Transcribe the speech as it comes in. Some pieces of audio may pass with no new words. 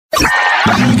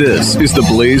This is the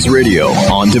Blaze Radio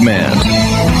On Demand.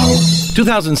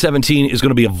 2017 is going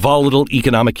to be a volatile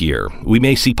economic year. We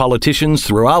may see politicians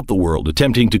throughout the world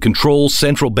attempting to control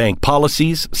central bank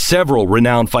policies. Several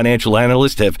renowned financial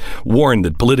analysts have warned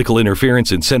that political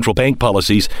interference in central bank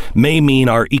policies may mean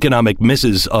our economic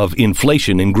misses of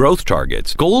inflation and growth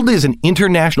targets. Gold is an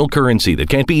international currency that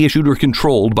can't be issued or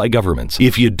controlled by governments.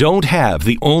 If you don't have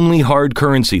the only hard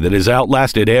currency that has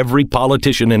outlasted every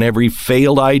politician and every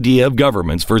failed idea of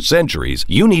governments for centuries,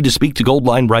 you need to speak to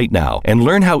Goldline right now and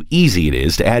learn how easy it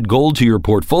is to add gold to your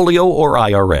portfolio or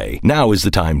IRA. Now is the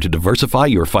time to diversify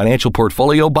your financial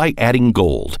portfolio by adding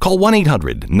gold. Call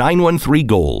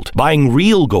 1-800-913-GOLD. Buying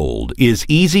real gold is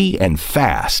easy and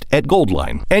fast at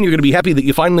Goldline. And you're going to be happy that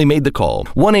you finally made the call.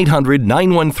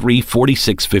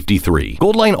 1-800-913-4653.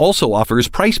 Goldline also offers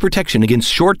price protection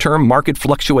against short-term market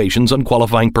fluctuations on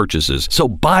qualifying purchases. So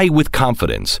buy with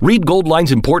confidence. Read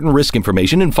Goldline's important risk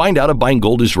information and find out if buying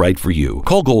gold is right for you.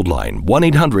 Call Goldline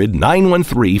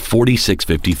 1-800-913-4653.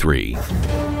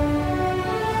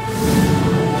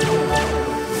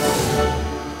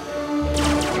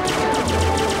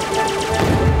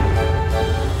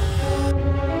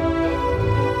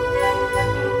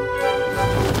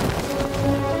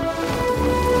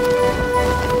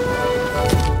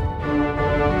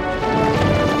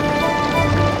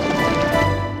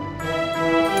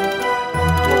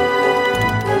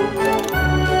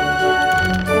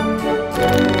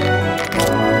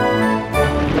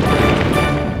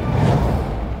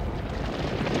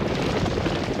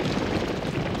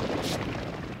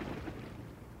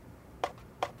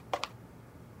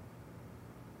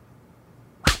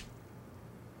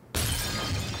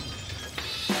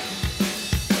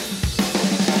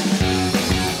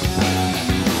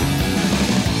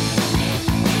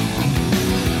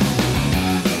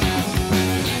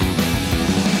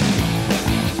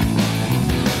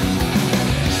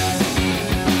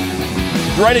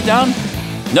 Write it down.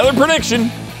 Another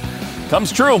prediction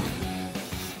comes true.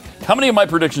 How many of my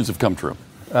predictions have come true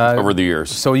over the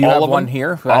years? So you have one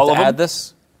here. I have to add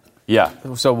this? Yeah.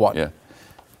 So what? Yeah.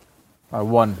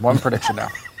 One prediction now.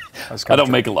 I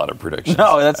don't make a lot of predictions.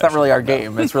 No, that's not really our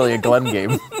game. It's really a Glenn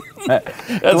game.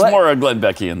 That's more a Glenn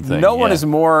Beckian thing. No one is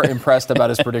more impressed about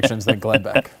his predictions than Glenn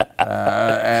Beck.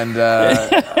 I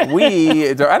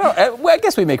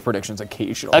guess we make predictions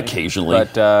occasionally.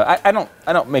 But I don't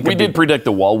make. We did predict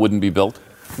the wall wouldn't be built.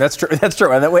 That's true. That's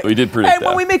true. And we did predict that.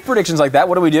 When we make predictions like that,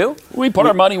 what do? We put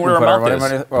our money where our mouth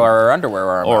is. Or our underwear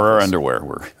where our mouth is. Or our underwear.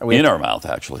 We're in our mouth,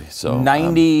 actually. So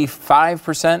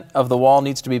 95% of the wall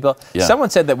needs to be built. Yeah. Someone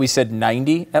said that we said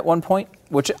 90 at one point,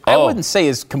 which I wouldn't say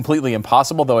is completely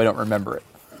impossible, though I don't remember it.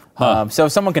 So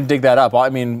if someone can dig that up, I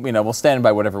mean, we'll stand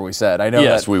by whatever we said. I know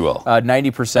yes, that, we will.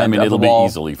 90% of it'll the wall be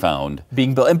easily found.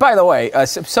 Being built. And by the way,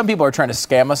 some people are trying to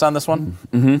scam us on this one.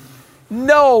 Mm-hmm.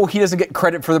 No, he doesn't get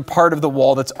credit for the part of the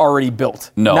wall that's already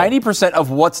built. No. 90% of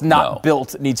what's not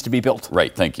built needs to be built.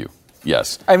 Right, thank you.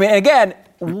 Yes. I mean, again,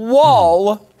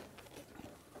 wall,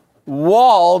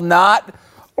 not,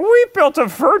 we built a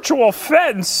virtual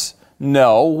fence.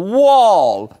 No,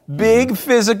 wall. Big,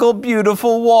 physical,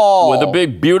 beautiful wall. With a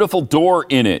big, beautiful door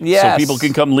in it. Yes. So people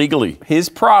can come legally. His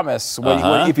promise.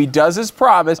 If he does his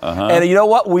promise. And you know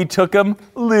what? We took him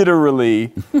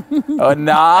literally.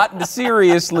 Not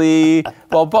seriously.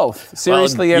 Well, both.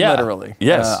 Seriously and literally.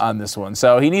 Yes. On this one.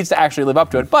 So he needs to actually live up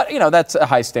to it. But, that's a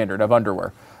high standard of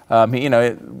underwear.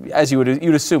 As you'd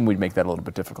assume we'd make that a little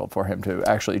bit difficult for him to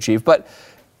actually achieve. But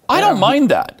I don't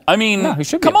mind that. I mean,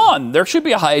 come on. There should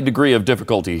be a high degree of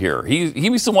difficulty here. He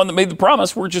was the one that made the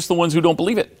promise. We're just the ones who don't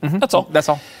believe it. Mm-hmm. That's all. That's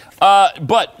all.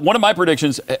 But one of my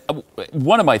predictions,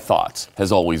 one of my thoughts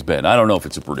has always been, I don't know if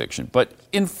it's a prediction, but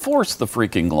enforce the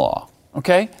freaking law,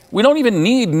 okay? We don't even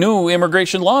need new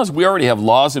immigration laws. We already have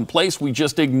laws in place. We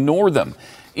just ignore them.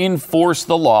 Enforce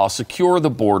the law, secure the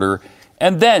border,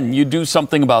 and then you do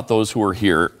something about those who are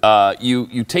here.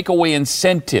 You take away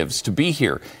incentives to be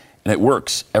here. And it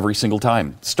works every single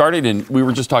time. We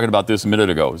were just talking about this a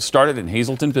minute ago. It started in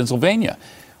Hazleton, Pennsylvania,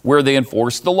 where they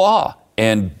enforced the law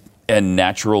and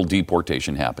natural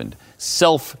deportation happened.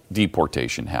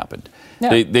 Self-deportation happened.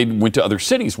 Yeah. They went to other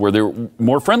cities where they were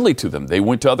more friendly to them. They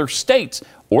went to other states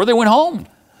or they went home.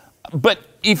 But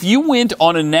if you went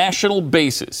on a national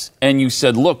basis and you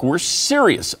said, look, we're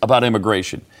serious about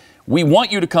immigration. We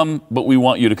want you to come, but we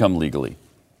want you to come legally.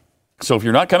 So if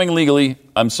you're not coming legally,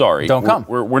 I'm sorry. Don't come.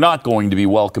 We're not going to be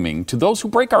welcoming to those who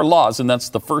break our laws, and that's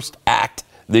the first act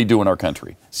they do in our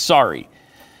country. Sorry.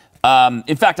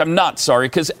 In fact, I'm not sorry,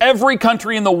 because every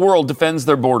country in the world defends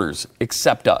their borders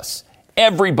except us.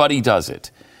 Everybody does it.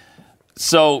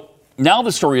 So now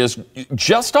the story is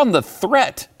just on the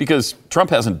threat, because Trump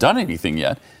hasn't done anything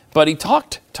yet, but he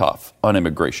talked tough on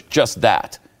immigration. Just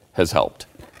that has helped.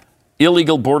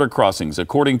 Illegal border crossings,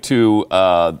 according to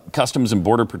Customs and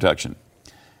Border Protection,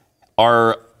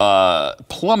 are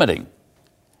plummeting.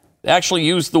 They actually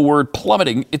use the word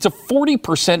plummeting. It's a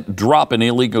 40% drop in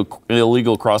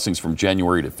illegal crossings from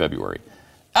January to February.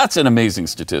 That's an amazing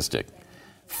statistic.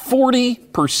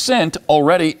 40%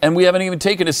 already, and we haven't even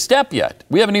taken a step yet.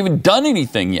 We haven't even done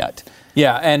anything yet.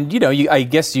 Yeah, and I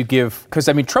guess you give, because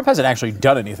Trump hasn't actually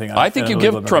done anything on it. I think you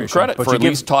give Trump credit for at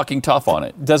least talking tough on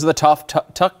it. Does the tough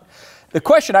the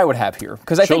question I would have here,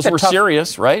 because I think we're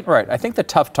serious, right? Right. I think the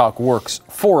tough talk works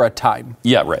for a time.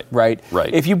 Yeah, right. Right.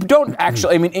 If you don't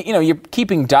actually, you're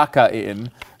keeping DACA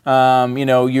in.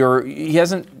 He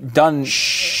hasn't done.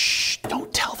 Shh!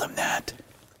 Don't tell them that.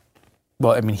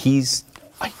 Well, Maybe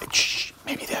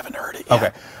they haven't heard it yet.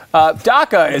 Okay.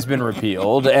 DACA has been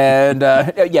repealed, and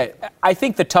I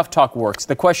think the tough talk works.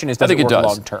 The question is, does it work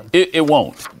long term? It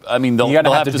won't. I mean, they'll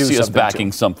have to see us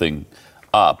backing something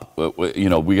up.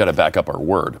 We got to back up our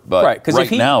word. But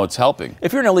right now, it's helping.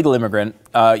 If you're an illegal immigrant,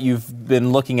 you've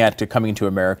been looking at coming to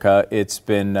America. It's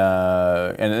been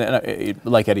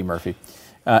like Eddie Murphy.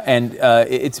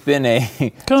 It's been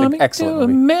coming an excellent to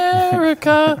movie.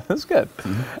 America. That's good.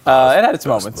 It had its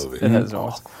moments.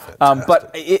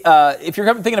 But if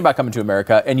you're thinking about coming to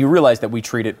America and you realize that we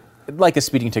treat it like a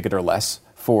speeding ticket or less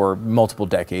for multiple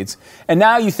decades, and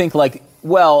now you think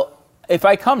if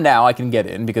I come now, I can get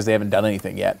in because they haven't done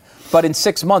anything yet. But in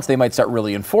 6 months, they might start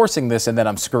really enforcing this, and then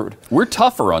I'm screwed. We're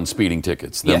tougher on speeding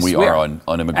tickets than we are on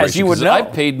immigration. As you would know.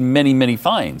 I've paid many, many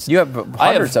fines. You have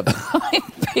hundreds of them.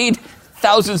 I've paid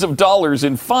thousands of dollars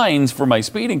in fines for my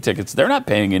speeding tickets. They're not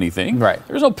paying anything. Right.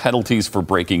 There's no penalties for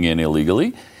breaking in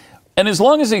illegally. And as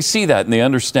long as they see that and they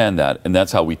understand that, and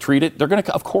that's how we treat it,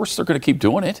 of course they're going to keep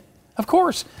doing it. Of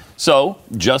course. So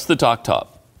just the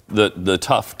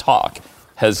tough talk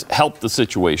has helped the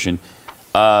situation.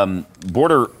 The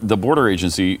border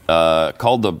agency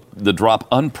called the drop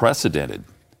unprecedented.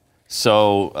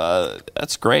 So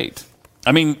that's great.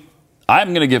 I mean, I'm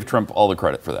going to give Trump all the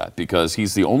credit for that because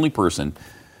he's the only person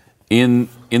in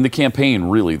the campaign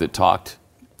really that talked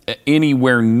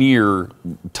anywhere near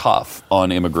tough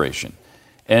on immigration.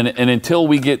 And until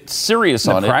we get serious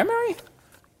on it. The primary?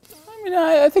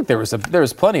 I think there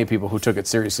was plenty of people who took it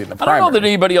seriously in the primary. I don't know that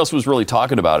anybody else was really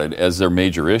talking about it as their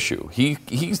major issue.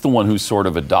 He's the one who sort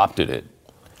of adopted it.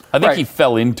 I think he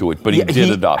fell into it, but he did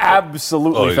adopt it.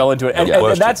 Absolutely fell into it. And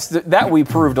that we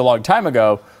proved a long time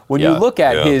ago. When you look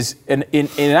at his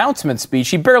announcement speech,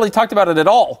 he barely talked about it at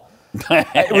all.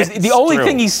 It was the only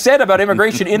thing he said about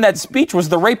immigration in that speech was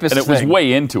the rapist thing. And it was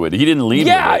way into it. He didn't lead with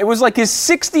it. Yeah, it was like his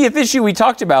 60th issue he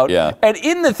talked about. Yeah. And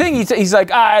in the thing, he's like,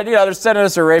 they're sending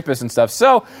us a rapist and stuff.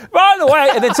 So, by the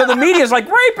way, and then so the media's like,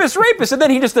 rapist, and then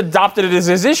he just adopted it as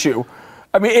his issue.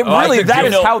 I mean, that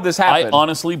is how this happened. I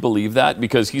honestly believe that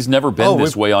because he's never been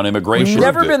this way on immigration.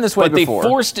 Never been this way before. But they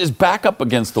forced his back up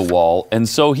against the wall, and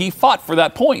so he fought for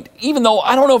that point, even though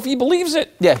I don't know if he believes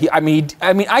it. Yeah,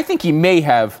 I think he may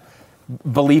have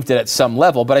believed it at some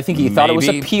level, but I think he thought it was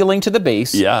appealing to the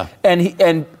base. Yeah.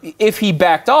 And if he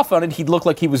backed off on it, he'd look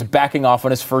like he was backing off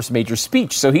on his first major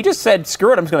speech. So he just said,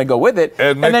 screw it, I'm just going to go with it.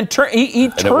 And then he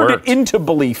turned it into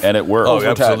belief. And it worked. Oh,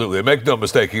 absolutely. And make no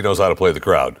mistake, he knows how to play the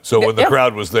crowd. So when the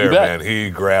crowd was there, man, he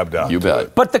grabbed on. You bet.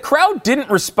 It. But the crowd didn't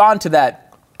respond to that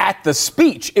at the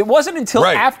speech. It wasn't until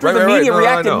after the media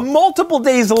reacted multiple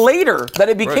days later that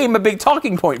it became a big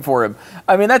talking point for him.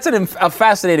 I mean, that's a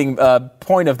fascinating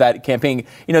point of that campaign.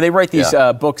 They write these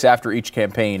books after each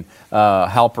campaign.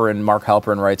 Mark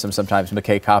Halperin writes them sometimes,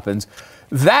 McKay Coppins.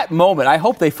 That moment, I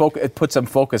hope they put some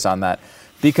focus on that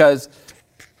because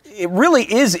it really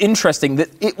is interesting that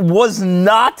it was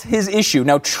not his issue.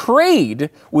 Now,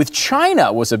 trade with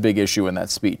China was a big issue in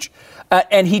that speech.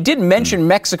 And he did mention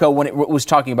Mexico when it was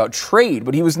talking about trade,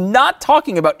 but he was not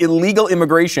talking about illegal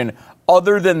immigration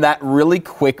other than that really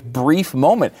quick, brief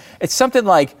moment. It's something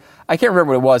like, I can't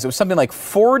remember what it was. It was something like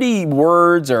 40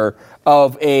 words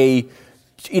of a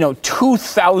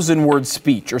 2,000-word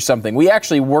speech or something. We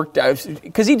actually worked out,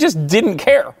 because he just didn't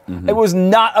care. Mm-hmm. It was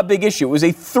not a big issue. It was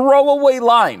a throwaway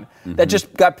line that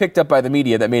just got picked up by the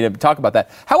media that made him talk about that.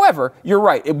 However, you're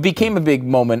right. It became a big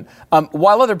moment.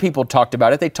 While other people talked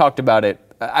about it, they talked about it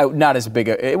not as big.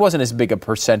 It wasn't as big a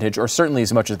percentage, or certainly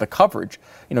as much as the coverage.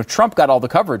 Trump got all the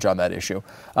coverage on that issue.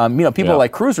 People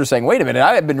like Cruz were saying, "Wait a minute,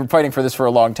 I've been fighting for this for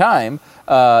a long time."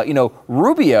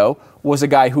 Rubio was a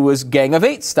guy who was Gang of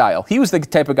Eight style. He was the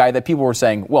type of guy that people were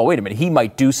saying, "Well, wait a minute, he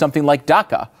might do something like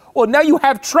DACA." Well, now you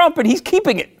have Trump, and he's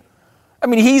keeping it. I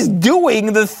mean, he's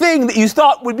doing the thing that you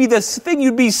thought would be the thing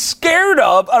you'd be scared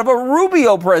of out of a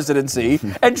Rubio presidency,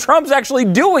 and Trump's actually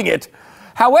doing it.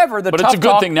 However, but it's a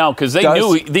good thing now because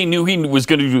they knew he was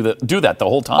going to do that the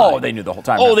whole time. Oh, they knew the whole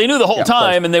time. Oh, they knew the whole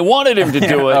time, and they wanted him to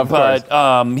do it, but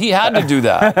he had to do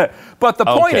that. But the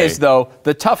point is, though,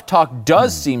 the tough talk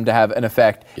does seem to have an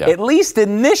effect, at least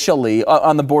initially,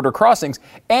 on the border crossings.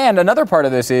 And another part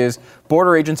of this is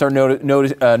border agents are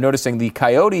noticing the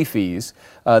coyote fees,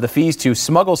 the fees to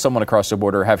smuggle someone across the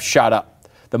border, have shot up.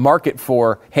 The market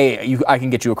for, hey, I can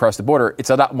get you across the border, it's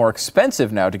a lot more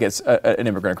expensive now to get an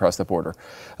immigrant across the border.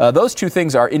 Those two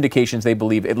things are indications they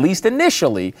believe, at least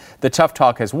initially, the tough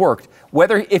talk has worked.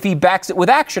 If he backs it with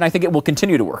action, I think it will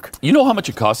continue to work. You know how much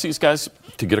it costs these guys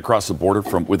to get across the border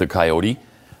with a coyote?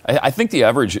 I think the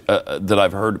average that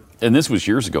I've heard, and this was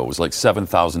years ago, was like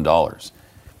 $7,000.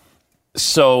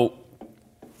 So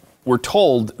we're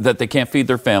told that they can't feed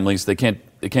their families, they can't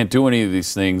do any of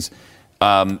these things.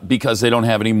 Because they don't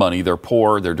have any money. They're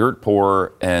poor, they're dirt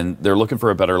poor, and they're looking for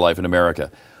a better life in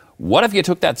America. What if you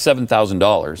took that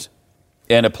 $7,000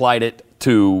 and applied it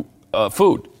to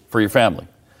food for your family?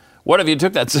 What if you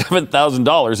took that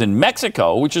 $7,000 in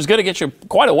Mexico, which is going to get you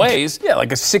quite a ways? Yeah,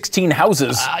 like 16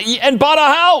 houses. And bought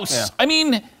a house. Yeah. I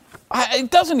mean, it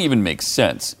doesn't even make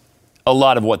sense, a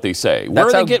lot of what they say. Where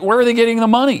are they getting the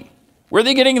money? Where are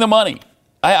they getting the money?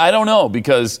 I don't know,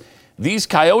 because these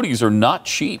coyotes are not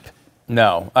cheap.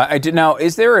 No, I did. Now,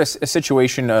 is there a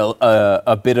situation,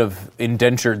 a bit of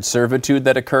indentured servitude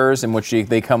that occurs in which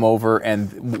they come over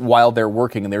and while they're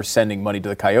working and they're sending money to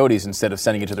the coyotes instead of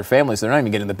sending it to their families? They're not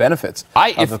even getting the benefits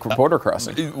of the border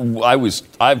crossing.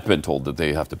 I've been told that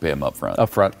they have to pay them up front. Up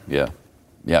front? Yeah.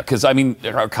 Because, I mean,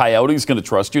 are coyotes going to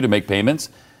trust you to make payments?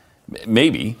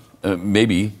 Maybe,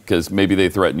 because maybe they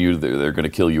threaten you they're going to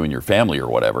kill you and your family or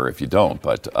whatever if you don't.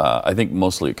 But I think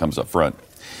mostly it comes up front.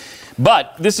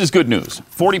 But this is good news.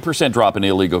 40% drop in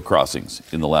illegal crossings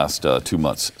in the last 2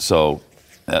 months. So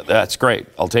that's great.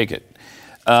 I'll take it.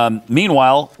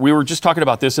 Meanwhile, we were just talking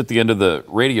about this at the end of the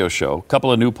radio show. A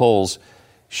couple of new polls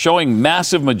showing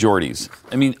massive majorities.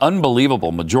 I mean,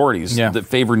 unbelievable majorities that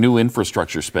favor new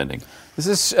infrastructure spending. This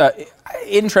is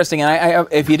interesting. And I,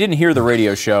 if you didn't hear the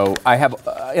radio show, I have,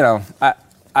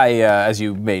 as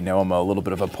you may know, I'm a little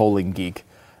bit of a polling geek.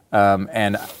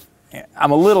 And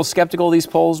I'm a little skeptical of these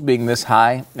polls being this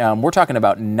high. We're talking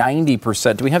about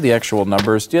 90%. Do we have the actual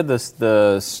numbers? Do you have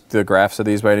the graphs of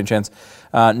these by any chance?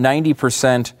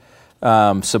 90%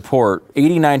 support,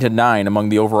 89-9 among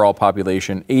the overall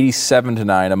population,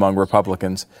 87-9 among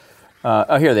Republicans.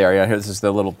 Here they are. Yeah, here, this is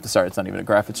the little. Sorry, it's not even a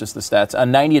graph. It's just the stats.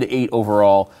 90-8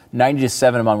 overall,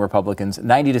 90-7 among Republicans,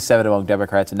 90-7 among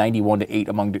Democrats, and 91-8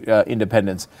 among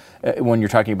independents. When you're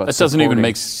talking about that, doesn't even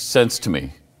make sense to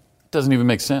me. Doesn't even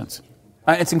make sense.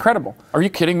 It's incredible. Are you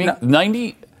kidding me? No.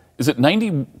 Is it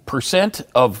 90%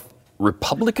 of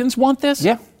Republicans want this?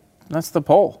 Yeah, that's the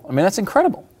poll. I mean, that's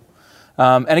incredible.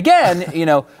 And again,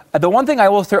 the one thing I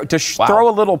will throw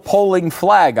a little polling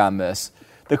flag on this.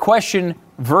 The question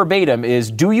verbatim is,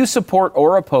 do you support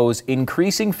or oppose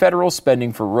increasing federal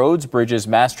spending for roads, bridges,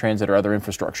 mass transit, or other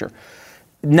infrastructure?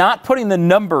 Not putting the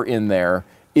number in there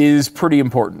is pretty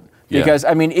important because,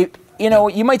 I mean,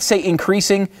 you might say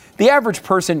increasing. The average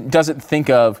person doesn't think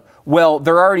of, well,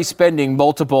 they're already spending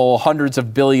multiple hundreds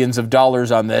of billions of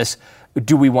dollars on this.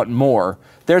 Do we want more?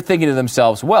 They're thinking to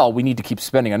themselves, well, we need to keep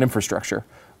spending on infrastructure.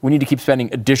 We need to keep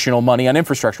spending additional money on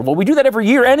infrastructure. Well, we do that every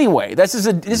year anyway. This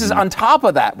is on top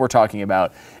of that we're talking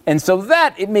about. And so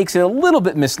it makes it a little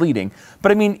bit misleading.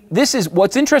 But I mean,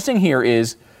 what's interesting here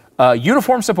is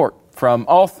uniform support from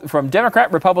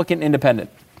Democrat, Republican,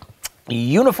 Independent.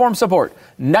 Uniform support,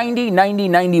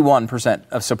 91%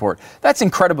 of support. That's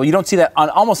incredible. You don't see that on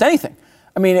almost anything.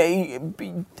 I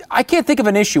mean, I can't think of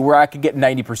an issue where I could get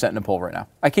 90% in a poll right now.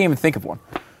 I can't even think of one.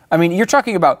 I mean, you're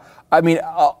talking about,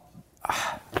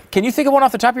 can you think of one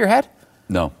off the top of your head?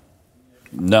 No.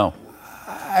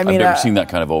 I mean, I've never seen that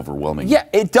kind of overwhelming. Yeah,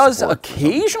 it does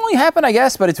occasionally happen, I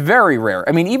guess, but it's very rare.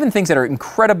 I mean, even things that are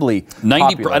incredly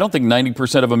popular. I don't think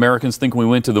 90% of Americans think we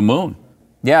went to the moon.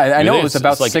 Yeah, I know it was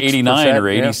about 6%. It's like 89 or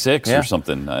 86 or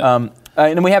something. And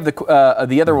then we have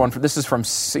the other one. This is from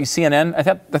CNN. I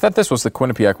thought this was the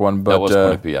Quinnipiac one, but that was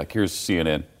Quinnipiac. Here's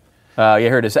CNN.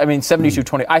 Here it is. I mean,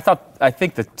 72-20. I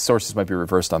think the sources might be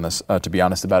reversed on this, to be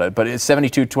honest about it. But it's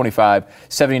 72-25,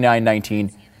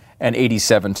 79-19, and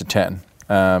 87-10.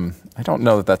 I don't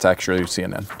know that that's actually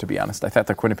CNN, to be honest. I thought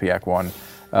the Quinnipiac one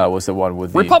was the one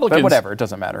with the Republicans. But whatever, it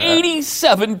doesn't matter.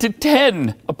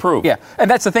 87-10 approved. Yeah,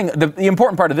 and that's the thing. The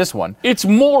important part of this one. It's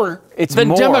more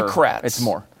than Democrats. It's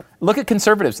more. Look at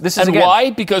conservatives. This is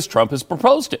why? Because Trump has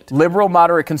proposed it. Liberal,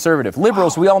 moderate, conservative.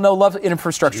 Liberals, we all know, love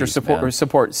infrastructure support.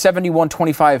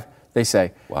 71-25, they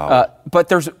say. Wow. But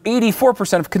there's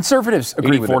 84% of conservatives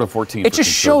agree with it. 84 to 14. It just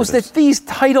shows that these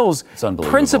titles,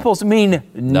 principles mean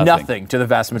nothing to the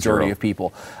vast majority of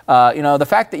people. The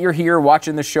fact that you're here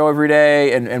watching the show every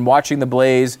day and watching The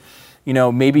Blaze,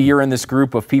 maybe you're in this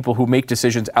group of people who make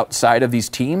decisions outside of these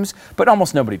teams, but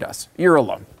almost nobody does. You're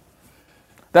alone.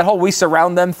 That whole "we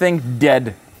surround them" thing,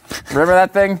 dead. Remember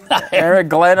that thing? Eric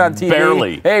Glenn on TV?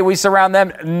 Barely. Hey, we surround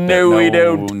them. No, we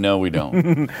don't. No, we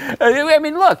don't. I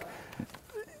mean, look,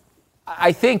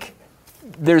 I think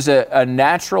there's a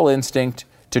natural instinct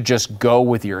to just go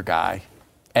with your guy.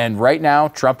 And right now,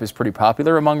 Trump is pretty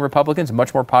popular among Republicans,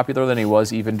 much more popular than he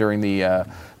was even during the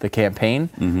campaign.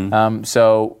 Mm-hmm.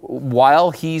 So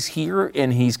while he's here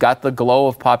and he's got the glow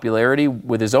of popularity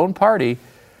with his own party,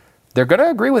 they're going to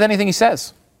agree with anything he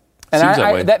says.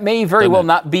 And that may very well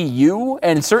not be you,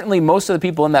 and certainly most of the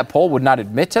people in that poll would not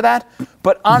admit to that.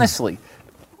 But honestly,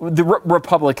 the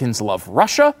Republicans love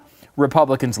Russia.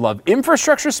 Republicans love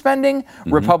infrastructure spending.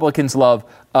 Mm-hmm. Republicans love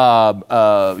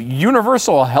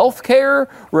universal health care.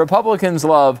 Republicans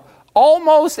love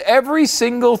almost every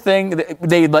single thing.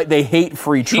 They hate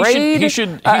free trade. He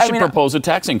should propose a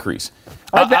tax increase.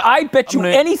 I bet you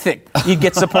anything he'd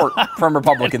get support from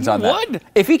Republicans on that.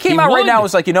 If he came out right now and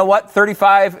was like, you know what,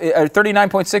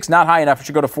 39.6, not high enough, it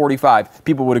should go to 45,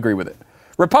 people would agree with it.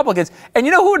 Republicans, and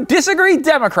you know who would disagree?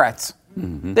 Democrats.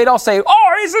 Mm-hmm. They'd all say, look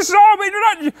at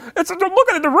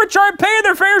it, the rich aren't paying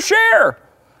their fair share.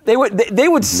 They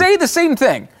would say the same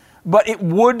thing, but it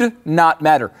would not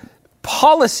matter.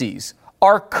 Policies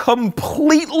are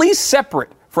completely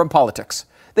separate from politics.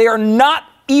 They are not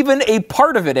even a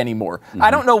part of it anymore. Mm-hmm.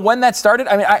 I don't know when that started.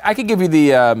 I mean, I could give you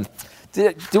the...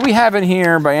 do we have in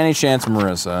here, by any chance,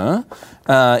 Marissa,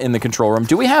 in the control room?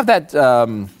 Do we have that... I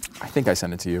think I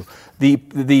sent it to you.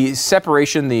 The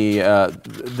separation,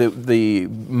 the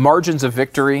margins of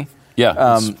victory.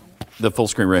 Yeah, the full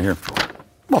screen right here.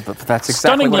 Well, that's exactly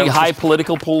stunningly high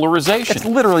political polarization. It's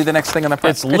literally the next thing on the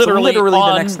press. It's literally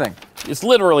the next thing. It's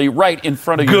literally right in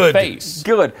front of your face.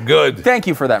 Good. Thank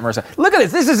you for that, Marissa. Look at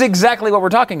this. This is exactly what we're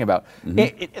talking about.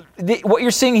 Mm-hmm. What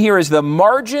you're seeing here is the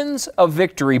margins of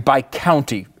victory by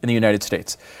county in the United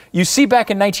States. You see back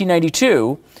in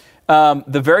 1992,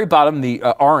 the very bottom, the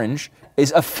orange,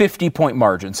 is a 50-point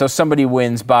margin. So somebody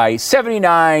wins by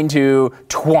 79 to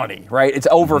 20, right? It's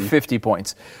over 50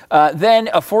 points. Then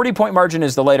a 40-point margin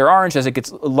is the lighter orange. As it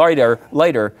gets lighter,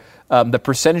 the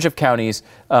percentage of counties,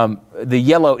 the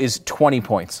yellow is 20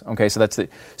 points. Okay, so that's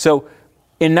so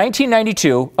in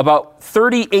 1992, about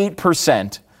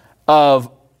 38% of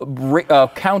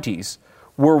counties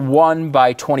were won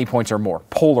by 20 points or more.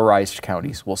 Polarized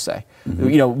counties, we'll say.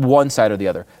 Mm-hmm. One side or the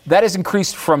other. That has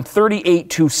increased from 38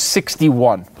 to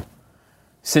 61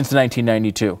 since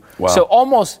 1992. Wow. So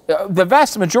almost the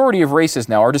vast majority of races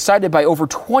now are decided by over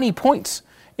 20 points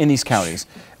in these counties.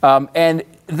 And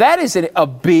that is a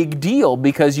big deal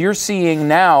because you're seeing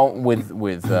now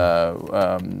with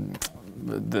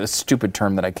the stupid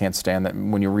term that I can't stand, that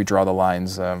when you redraw the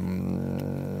lines,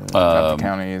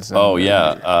 counties.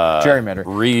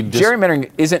 Gerrymandering. Gerrymandering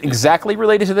isn't exactly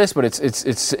related to this, but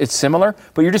it's similar.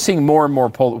 But you're just seeing more and more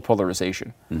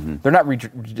polarization. Mm-hmm. They're not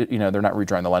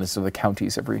redrawing the lines of the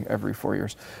counties every 4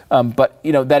 years. But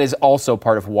that is also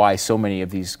part of why so many of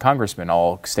these congressmen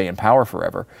all stay in power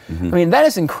forever. Mm-hmm. I mean, that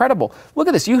is incredible. Look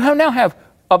at this. You now have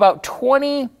about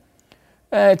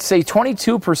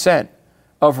 22%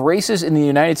 of races in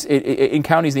in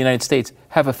counties in the United States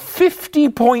have a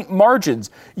 50-point margins.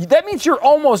 That means you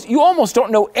almost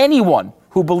don't know anyone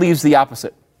who believes the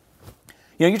opposite.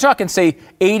 You're talking, say,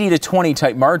 80 to 20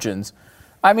 type margins.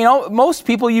 I mean, most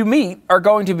people you meet are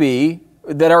going to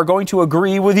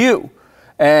agree with you.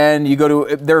 And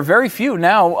there are very few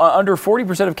now, under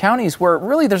 40% of counties, where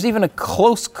really there's even a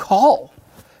close call.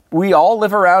 We all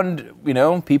live around,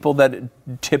 people that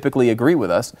typically agree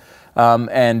with us.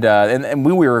 And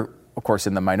we were, of course,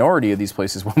 in the minority of these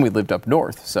places when we lived up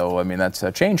north. So, I mean, that's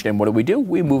changed. And what do?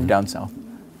 We moved down south.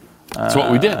 That's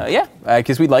what we did.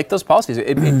 Because we like those policies.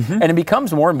 And it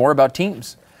becomes more and more about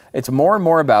teams. It's more and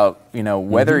more about,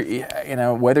 whether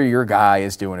your guy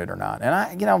is doing it or not.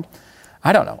 And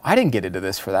I don't know. I didn't get into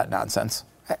this for that nonsense.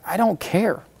 I don't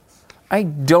care. I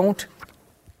don't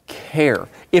care.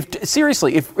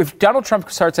 If Donald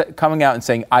Trump starts coming out and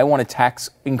saying, I want a tax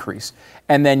increase,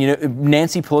 and then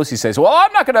Nancy Pelosi says, well,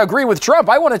 I'm not going to agree with Trump,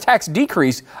 I want a tax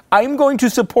decrease, I'm going to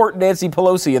support Nancy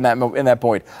Pelosi in that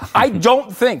point. I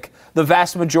don't think the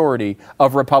vast majority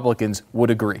of Republicans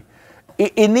would agree.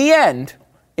 In the end,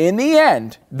 in the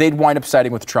end, they'd wind up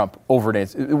siding with Trump over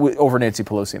Nancy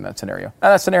Pelosi in that scenario. Now,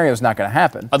 that scenario is not going to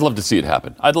happen. I'd love to see it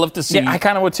happen. I'd love to see. Yeah, I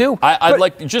kind of would too. I'd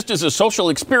like, just as a social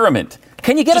experiment.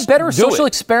 Can you get a better social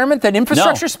experiment than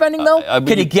infrastructure spending, though?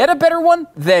 Can you get a better one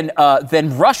than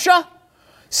Russia?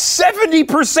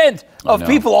 70% of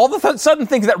people all of a sudden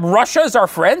think that Russia is our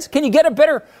friends. Can you get a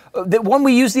better the one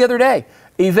we used the other day?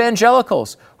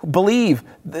 Evangelicals believe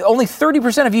only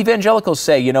 30% of evangelicals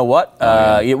say, you know what?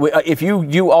 If you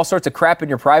do all sorts of crap in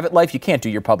your private life, you can't do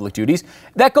your public duties.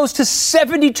 That goes to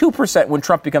 72% when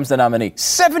Trump becomes the nominee.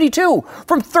 72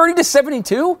 from 30 to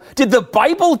 72. Did the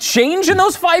Bible change in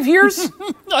those 5 years?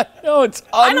 No, it's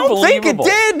unbelievable. I don't think it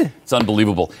did. It's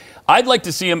unbelievable. I'd like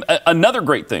to see him. Another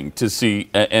great thing to see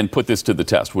and put this to the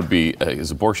test would be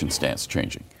his abortion stance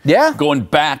changing. Yeah. Going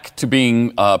back to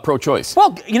being pro-choice.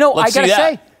 Well, I got to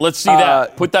say. Let's see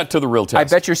that. Put that to the real test. I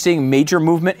bet you're seeing major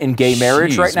movement in gay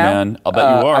marriage right now. Man, I'll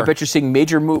bet you are. I bet you're seeing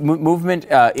major movement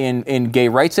in gay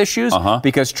rights issues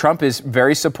because Trump is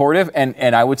very supportive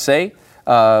and I would say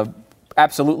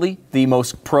absolutely the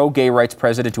most pro-gay rights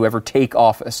president to ever take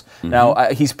office. Now,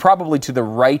 he's probably to the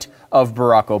right of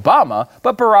Barack Obama,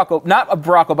 but not of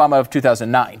Barack Obama of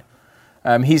 2009.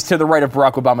 He's to the right of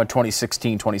Barack Obama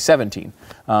 2016, 2017.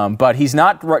 But he's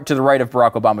not to the right of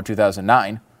Barack Obama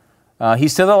 2009.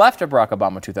 He's to the left of Barack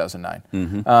Obama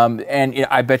 2009. And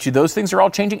I bet you those things are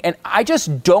all changing. And I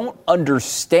just don't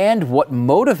understand what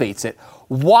motivates it.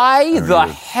 Why the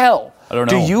hell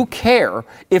do you care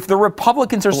if the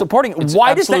Republicans are supporting it?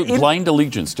 Why does that blind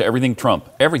allegiance to everything Trump?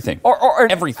 Everything. Or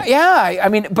everything. Yeah,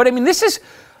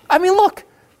 look,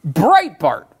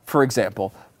 Breitbart, for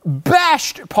example,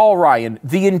 bashed Paul Ryan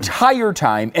the entire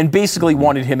time and basically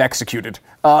wanted him executed,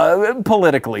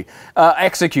 politically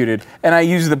executed. And I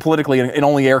use the politically in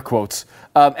only air quotes.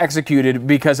 Executed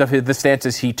because of the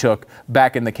stances he took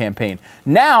back in the campaign.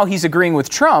 Now he's agreeing with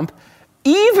Trump.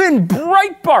 Even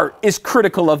Breitbart is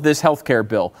critical of this health care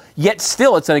bill, yet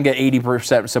still it's going to get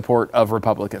 80% support of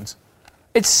Republicans.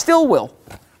 It still will.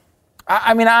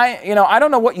 I don't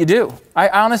know what you do. I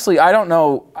honestly don't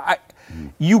know.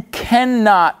 You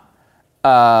cannot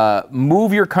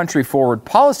move your country forward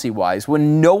policy-wise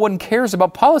when no one cares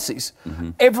about policies.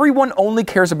 Everyone only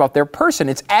cares about their person.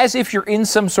 It's as if you're in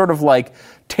some sort of like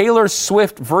Taylor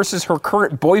Swift versus her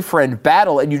current boyfriend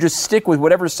battle, and you just stick with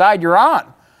whatever side you're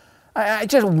on.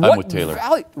 I'm with Taylor.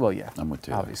 Well, yeah. I'm with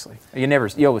Taylor. Obviously.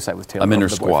 You always side with Taylor. I'm in her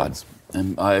squad.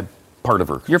 And I'm part of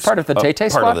her. You're part of the Tay-Tay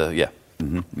squad? Part of the,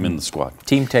 I'm in the squad.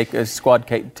 Team Squad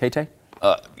Tay-Tay?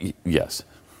 Yes,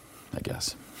 I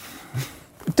guess.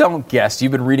 Don't guess.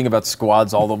 You've been reading about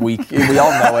squads all the week. We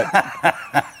all know it.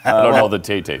 I don't know the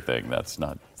Tay-Tay thing. That's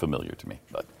not familiar to me.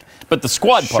 But the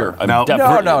squad part, I'm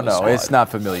definitely No. It's not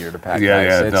familiar to Pat.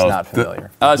 It's not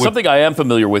familiar. Something I am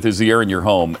familiar with is the air in your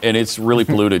home, and it's really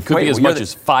polluted. Could be as much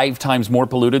as 5 times more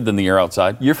polluted than the air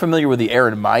outside. You're familiar with the air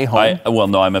in my home?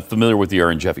 I'm familiar with the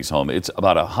air in Jeffy's home. It's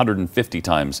about 150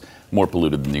 times more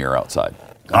polluted than the air outside.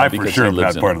 I for sure am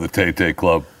not part of the Tay-Tay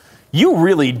Club. You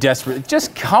really desperate.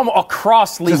 Just come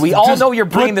across, Lee. We all know you're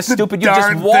bringing the stupid. You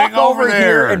just walk over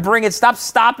here and bring it. Stop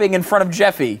stopping in front of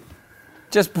Jeffy.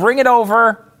 Just bring it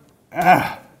over.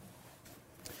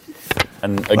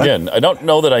 And again, I don't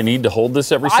know that I need to hold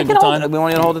this every single time. We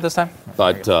want you to hold it this time?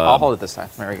 But I'll hold it this time.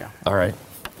 There we go. All right.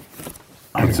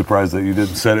 I'm surprised that you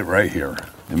didn't set it right here.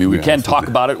 I mean, we can't talk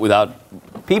about it without...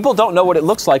 People don't know what it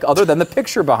looks like other than the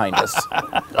picture behind us.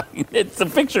 The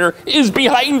picture is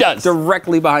behind us.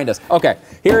 Directly behind us. Okay,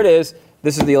 here it is.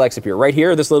 This is the Alexa Pure. Right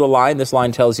here, this little line,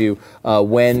 tells you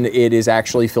when it is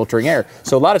actually filtering air.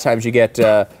 So a lot of times you get...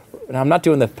 and I'm not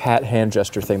doing the pat hand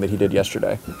gesture thing that he did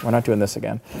yesterday. We're not doing this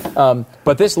again.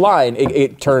 But this line,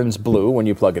 it turns blue when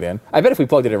you plug it in. I bet if we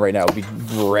plugged it in right now, it would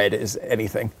be red as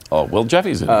anything. Oh, well,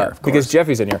 Jeffy's in here, of course. Because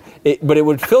Jeffy's in here. But it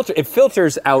would filter. It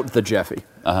filters out the Jeffy,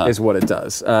 is what it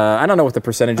does. I don't know what the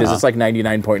percentage is. It's like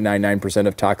 99.99%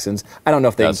 of toxins. I don't know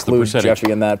if they include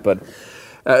Jeffy in that, but...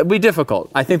 it'd be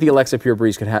difficult. I think the Alexa Pure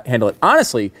Breeze can handle it.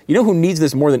 Honestly, you know who needs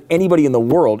this more than anybody in the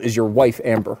world is your wife,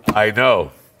 Amber. I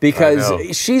know.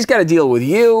 Because she's got to deal with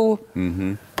you.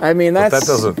 Mm-hmm. I mean, that's... But that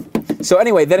doesn't... So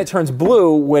anyway, then it turns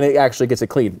blue when it actually gets it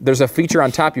clean. There's a feature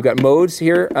on top. You've got modes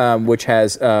here, which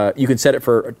has... you can set it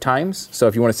for times. So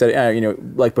if you want to set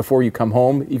it, like before you come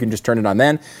home, you can just turn it on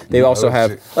then. They also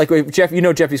have... Like, Jeff,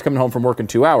 Jeffy's coming home from work in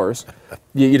 2 hours.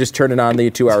 You just turn it on the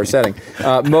 2-hour setting.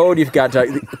 Mode, you've got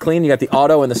clean, you got the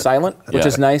auto and the silent, which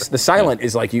is nice. The silent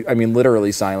is like,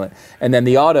 literally silent. And then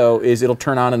the auto is it'll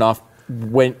turn on and off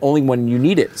only when you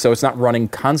need it, so it's not running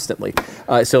constantly.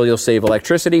 So you'll save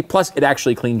electricity. Plus, it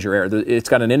actually cleans your air. It's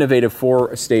got an innovative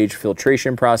 4-stage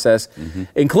filtration process,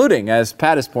 including, as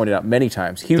Pat has pointed out many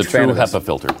times, huge fan of the True HEPA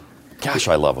filter. Gosh,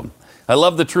 I love them. I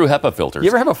love the True HEPA filters. You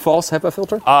ever have a false HEPA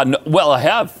filter? No, well, I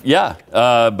have, yeah,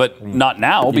 but not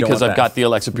now because I've got the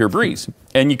Alexa Pure Breeze.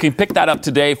 And you can pick that up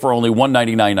today for only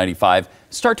 $199.95.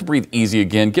 Start to breathe easy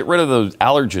again. Get rid of those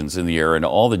allergens in the air and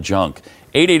all the junk.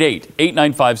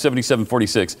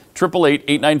 888-895-7746,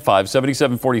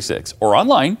 888-895-7746, or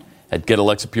online at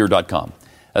getalexapure.com.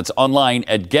 That's online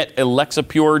at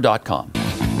getalexapure.com.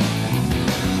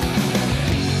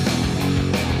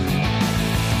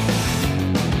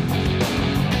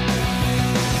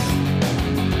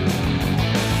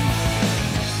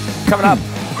 Coming up,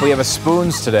 we have a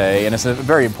Spoons today, and it's a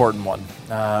very important one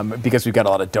because we've got a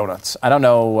lot of donuts. I don't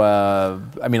know, a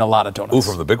lot of donuts. Ooh,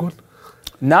 from the big one?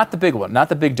 Not the big one, not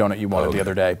the big donut you wanted the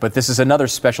other day, but this is another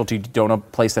specialty donut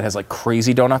place that has like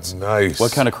crazy donuts. Nice.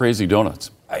 What kind of crazy donuts?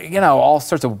 All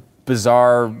sorts of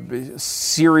bizarre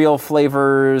cereal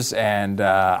flavors, and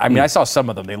I saw some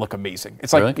of them. They look amazing.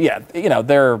 It's like, really?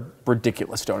 They're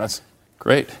ridiculous donuts.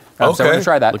 Great. So we're going to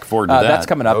try that. Look forward to that. That's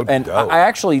coming up. No and doubt.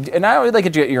 I would like to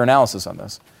get your analysis on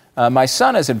this. My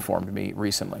son has informed me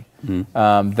recently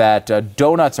that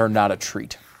donuts are not a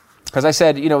treat. Because I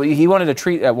said, he wanted a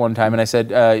treat at one time, and I said,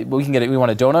 we can get it. We want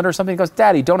a donut or something? He goes,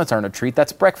 Daddy, donuts aren't a treat.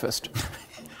 That's breakfast.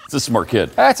 It's a smart kid.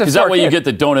 That's a Because smart that way kid. you get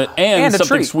the donut and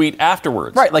something treat. sweet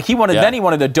afterwards. Right, like he wanted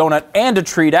a donut and a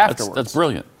treat afterwards. That's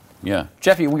brilliant. Yeah.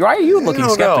 Jeffy, why are you looking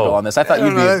skeptical on this? I thought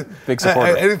you'd be a big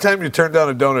supporter. Anytime you turn down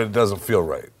a donut, it doesn't feel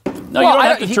right. No, you don't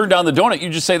have to turn down the donut. You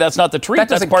just say that's not the treat.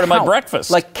 That's part of my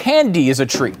breakfast. Like candy is a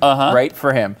treat, right,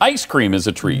 for him. Ice cream is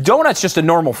a treat. Donut's just a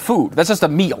normal food. That's just a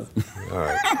meal. All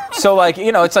right. So,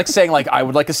 it's like saying, I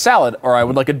would like a salad or I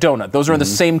would like a donut. Those are in the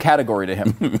same category to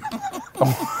him.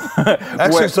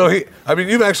 Actually,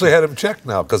 you've actually had him checked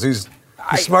now because he's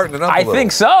smartening up a little. I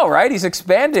think so, right? He's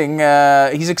expanding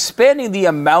the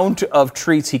amount of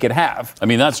treats he can have.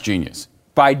 That's genius.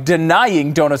 By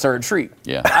denying donuts are a treat.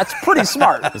 Yeah. That's pretty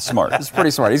smart. That's smart. It's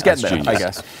pretty smart. He's getting there, genius. I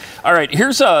guess. All right,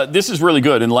 this is really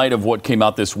good in light of what came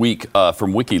out this week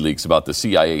from WikiLeaks about the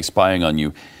CIA spying on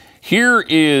you. Here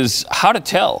is how to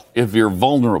tell if you're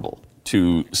vulnerable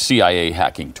to CIA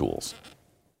hacking tools.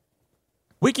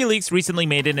 WikiLeaks recently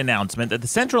made an announcement that the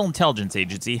Central Intelligence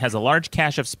Agency has a large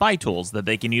cache of spy tools that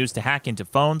they can use to hack into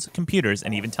phones, computers,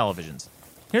 and even televisions.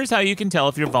 Here's how you can tell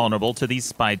if you're vulnerable to these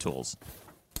spy tools.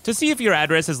 To see if your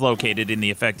address is located in the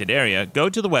affected area, go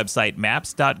to the website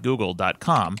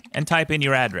maps.google.com and type in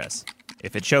your address.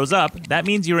 If it shows up, that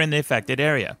means you're in the affected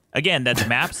area. Again, that's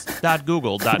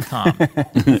maps.google.com.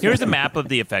 Here's a map of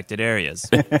the affected areas.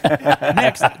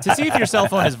 Next, to see if your cell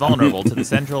phone is vulnerable to the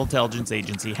Central Intelligence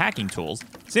Agency hacking tools,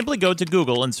 simply go to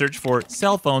Google and search for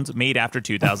cell phones made after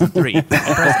 2003 and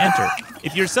press enter.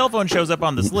 If your cell phone shows up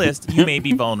on this list, you may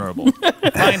be vulnerable.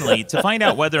 Finally, to find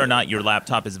out whether or not your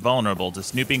laptop is vulnerable to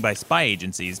snooping by spy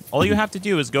agencies, all you have to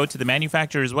do is go to the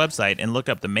manufacturer's website and look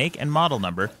up the make and model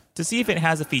number to see if it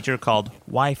has a feature called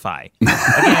Wi-Fi. Again,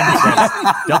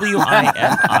 that's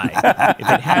W-I-F-I. If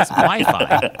it has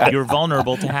Wi-Fi, you're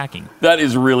vulnerable to hacking. That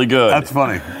is really good. That's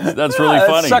funny. That's really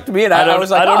funny. It sucked me in. I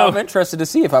was like, I'm interested to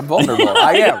see if I'm vulnerable.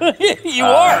 I am. You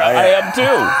are. I am too.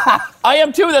 I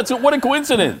am too. What a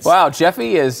coincidence. Wow,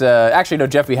 Jeffy is... actually, no,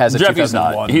 Jeffy has a Jeffy's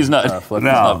 2001. He's not. Flip.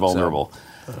 He's not vulnerable.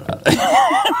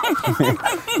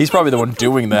 He's probably the one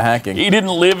doing the hacking. He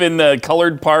didn't live in the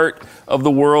colored part of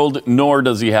the world, nor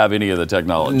does he have any of the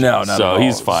technology. No, so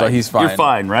he's fine. So he's fine. You're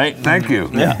fine, right? Thank you.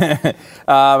 Yeah.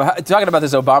 Talking about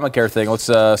this Obamacare thing, let's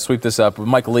sweep this up.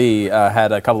 Mike Lee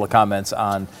had a couple of comments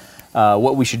on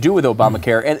what we should do with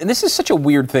Obamacare. And this is such a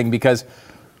weird thing because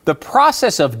the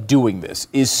process of doing this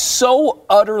is so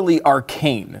utterly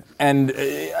arcane. And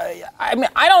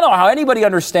I don't know how anybody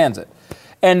understands it.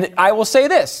 And I will say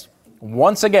this,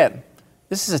 once again,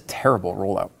 this is a terrible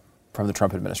rollout from the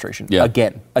Trump administration. Yeah.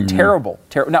 Again, a terrible.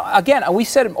 Now, again, we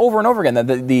said it over and over again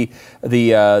that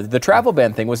the travel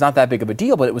ban thing was not that big of a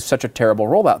deal, but it was such a terrible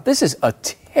rollout. This is a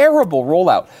terrible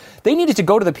rollout. They needed to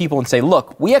go to the people and say,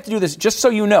 look, we have to do this, just so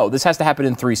you know, this has to happen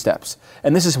in 3 steps.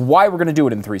 And this is why we're going to do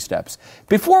it in 3 steps.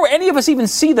 Before any of us even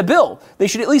see the bill, they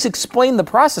should at least explain the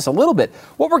process a little bit.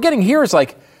 What we're getting here is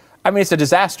it's a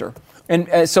disaster.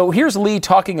 And so here's Lee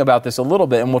talking about this a little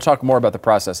bit, and we'll talk more about the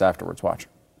process afterwards. Watch.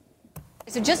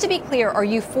 So just to be clear, are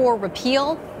you for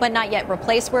repeal but not yet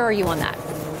replace? Where are you on that?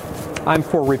 I'm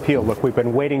for repeal. Look, we've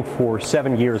been waiting for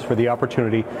 7 years for the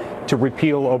opportunity to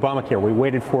repeal Obamacare. We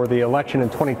waited for the election in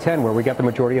 2010 where we got the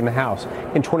majority in the House,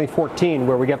 in 2014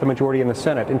 where we got the majority in the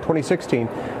Senate, in 2016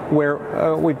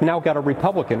 where we've now got a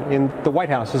Republican in the White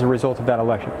House as a result of that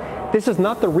election. This is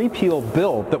not the repeal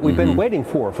bill that we've been waiting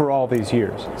for all these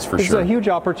years. This is a huge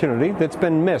opportunity that's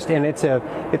been missed, and it's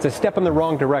a step in the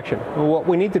wrong direction. What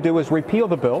we need to do is repeal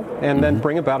the bill and then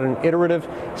bring about an iterative,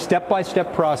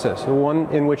 step-by-step process, one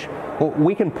in which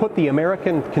we can put the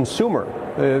American consumer,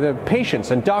 the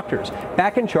patients and doctors,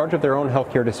 back in charge of their own health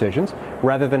care decisions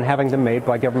rather than having them made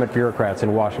by government bureaucrats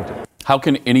in Washington. How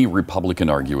can any Republican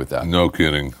argue with that? No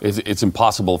kidding. It's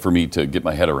impossible for me to get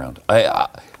my head around.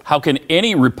 How can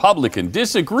any Republican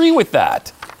disagree with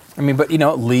that? I mean, but,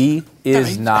 Lee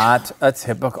is not a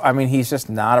typical, he's just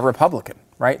not a Republican,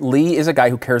 right? Lee is a guy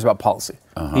who cares about policy.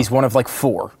 He's one of like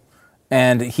 4.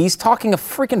 And he's talking a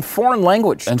freaking foreign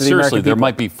language. And to the seriously, American there people.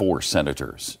 might be 4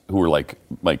 senators who are like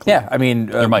Mike Lee. Yeah,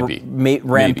 there might be.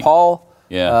 Rand Paul,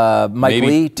 Mike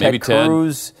Lee, Ted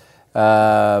Cruz,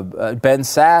 Ben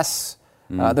Sass.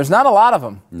 There's not a lot of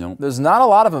them. No. There's not a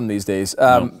lot of them these days.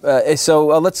 Here's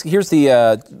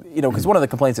the, because one of the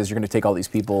complaints is you're going to take all these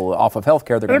people off of health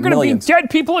care. They're going to be dead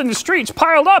people in the streets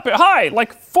piled up high,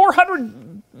 like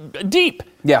 400 deep.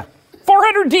 Yeah.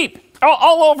 400 deep,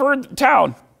 all over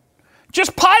town.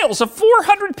 Just piles of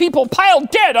 400 people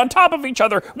piled dead on top of each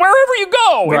other wherever you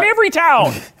go, in every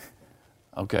town.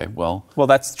 Okay, well,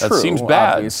 that's true. That seems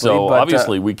bad. Obviously, so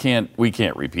obviously we can't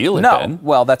repeal it. No. Then.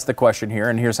 Well, that's the question here,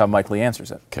 and here's how Mike Lee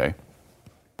answers it. Okay.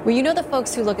 Well, the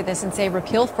folks who look at this and say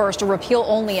repeal first or repeal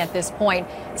only at this point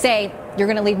say you're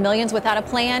going to leave millions without a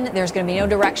plan. There's going to be no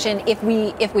direction. If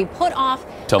we put off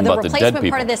the replacement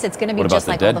part of this, it's going to be just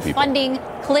like all the funding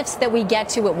cliffs that we get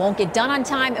to. It won't get done on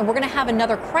time, and we're going to have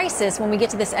another crisis when we get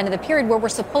to this end of the period where we're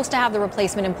supposed to have the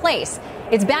replacement in place.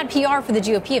 It's bad PR for the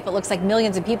GOP if it looks like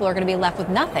millions of people are going to be left with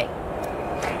nothing.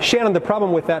 Shannon, the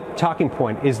problem with that talking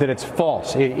point is that it's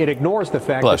false. It ignores the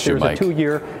fact that there's a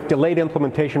 2-year delayed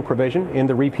implementation provision in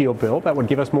the repeal bill that would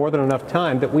give us more than enough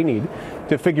time that we need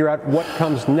to figure out what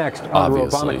comes next under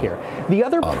Obamacare. The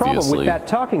other problem with that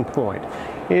talking point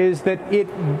is that it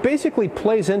basically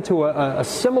plays into a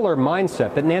similar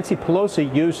mindset that Nancy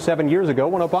Pelosi used 7 years ago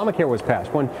when Obamacare was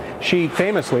passed, when she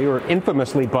famously, or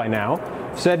infamously by now,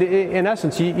 said, in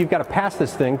essence, you've got to pass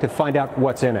this thing to find out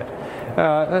what's in it.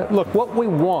 Look, what we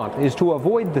want is to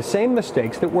avoid the same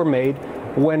mistakes that were made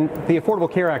when the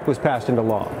Affordable Care Act was passed into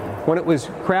law. When it was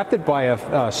crafted by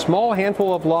a small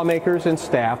handful of lawmakers and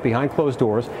staff behind closed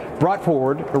doors, brought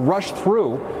forward, rushed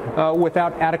through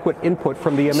without adequate input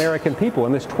from the American people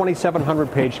in this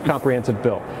 2,700-page comprehensive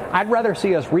bill. I'd rather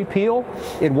see us repeal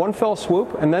in one fell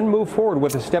swoop and then move forward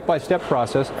with a step-by-step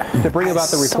process to bring about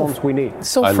the reforms we need.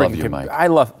 I love you, Mike.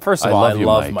 First of all, I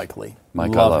love Mike Lee.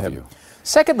 Mike, I love you.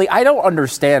 Secondly, I don't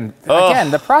understand. Again,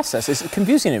 the process is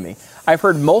confusing to me. I've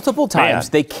heard multiple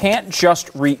times they can't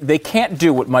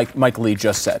do what Mike Lee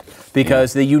just said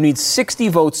because you need 60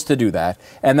 votes to do that,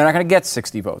 and they're not going to get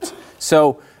 60 votes.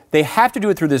 So they have to do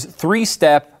it through this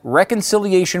 3-step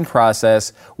reconciliation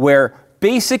process where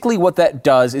basically what that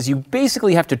does is you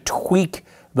basically have to tweak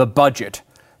the budget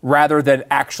rather than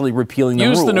actually repealing the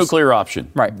rules. Use the nuclear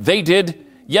option. Right. They did.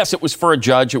 Yes, it was for a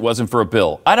judge. It wasn't for a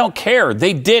bill. I don't care.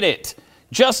 They did it.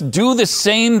 Just do the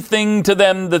same thing to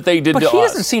them that they did to us. But he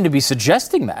doesn't seem to be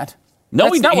suggesting that. No,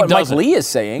 That's not what doesn't. Mike Lee is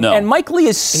saying. No. And Mike Lee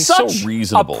is such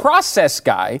a process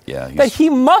guy that he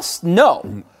must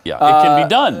know. Yeah, it can be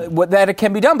done. That it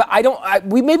can be done. But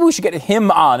maybe we should get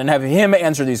him on and have him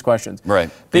answer these questions. Right.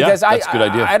 Because that's a good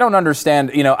idea. I don't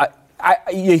understand.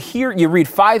 You read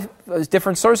 5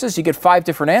 different sources, you get 5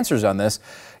 different answers on this.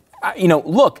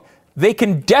 Look, they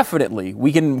can definitely,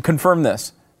 we can confirm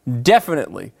this,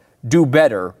 definitely do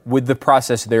better with the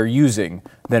process they're using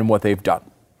than what they've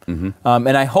done. Mm-hmm.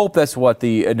 And I hope that's what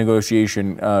the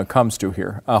negotiation comes to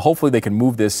here. Hopefully they can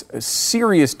move this a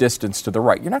serious distance to the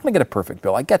right. You're not going to get a perfect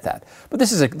bill. I get that. But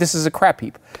this is a crap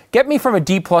heap. Get me from a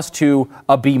D+ to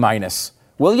a B-,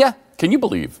 will ya? Can you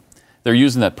believe they're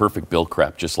using that perfect bill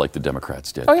crap just like the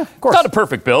Democrats did? Oh, yeah, of course. It's not a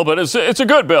perfect bill, but it's a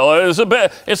good bill. It's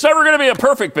never going to be a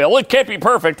perfect bill. It can't be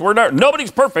perfect.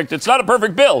 Nobody's perfect. It's not a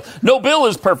perfect bill. No bill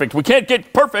is perfect. We can't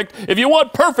get perfect. If you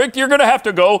want perfect, you're going to have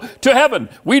to go to heaven.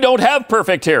 We don't have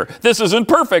perfect here. This isn't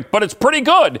perfect, but it's pretty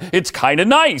good. It's kind of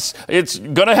nice. It's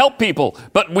going to help people,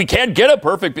 but we can't get a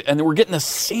perfect. And we're getting the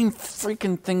same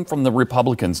freaking thing from the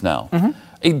Republicans now. Mm-hmm.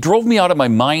 It drove me out of my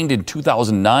mind in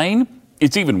 2009.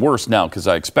 It's even worse now because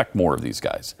I expect more of these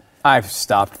guys. I've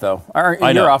stopped, though.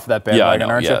 You're off that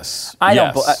bandwagon, aren't you? Yes.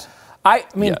 I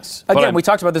mean, again, we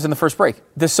talked about this in the first break.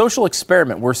 The social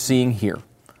experiment we're seeing here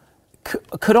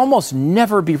could almost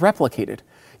never be replicated.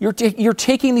 You're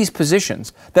taking these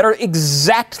positions that are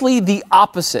exactly the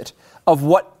opposite of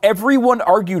what everyone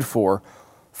argued for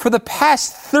the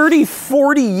past 30,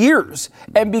 40 years.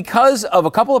 And because of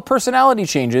a couple of personality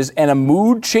changes and a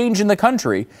mood change in the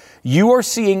country, you are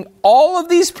seeing all of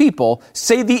these people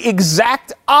say the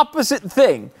exact opposite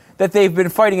thing that they've been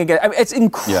fighting against. I mean, it's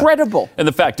incredible. Yeah. And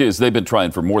the fact is, they've been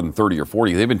trying for more than 30 or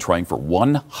 40. They've been trying for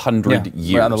 100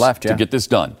 years on the left, to get this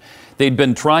done. They'd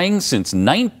been trying since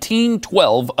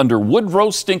 1912 under Woodrow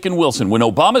Stinkin' Wilson, when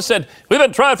Obama said, we've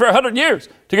been trying for 100 years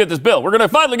to get this bill. We're going to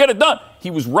finally get it done.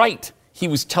 He was right. He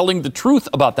was telling the truth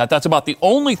about that. That's about the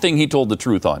only thing he told the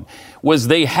truth on, was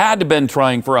they had been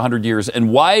trying for 100 years.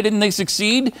 And why didn't they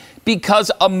succeed? Because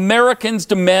Americans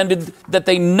demanded that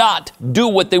they not do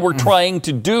what they were trying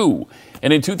to do.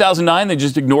 And in 2009, they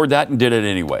just ignored that and did it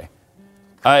anyway.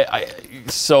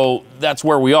 So that's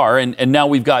where we are. And now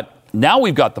we've got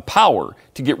the power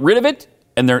to get rid of it,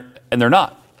 and they're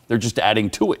not. They're just adding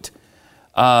to it.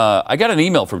 I got an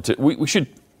email from we should.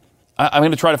 I'm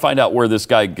going to try to find out where this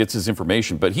guy gets his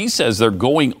information, but he says they're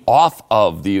going off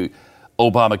of the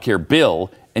Obamacare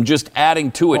bill and just adding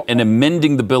to it and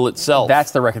amending the bill itself. That's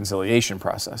the reconciliation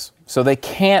process. So they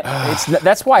can't.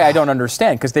 That's why I don't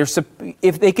understand, because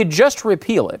if they could just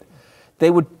repeal it,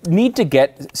 they would need to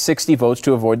get 60 votes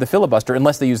to avoid the filibuster,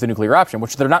 unless they use the nuclear option,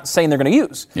 which they're not saying they're going to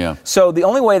use. Yeah. So the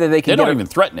only way that they can don't even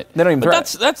threaten it. They don't even threaten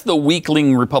it. That's the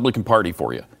weakling Republican Party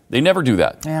for you. They never do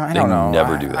that. Yeah, I don't know. They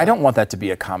never do that. I don't want that to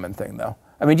be a common thing, though.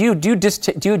 I mean, do you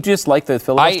dislike the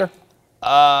filibuster?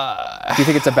 Do you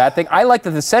think it's a bad thing? I like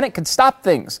that the Senate can stop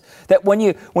things. That when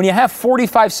you have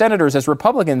 45 senators as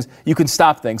Republicans, you can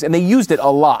stop things, and they used it a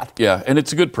lot. Yeah, and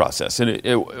it's a good process, and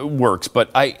it works.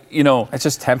 But it's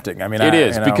just tempting. I mean, it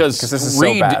is because this is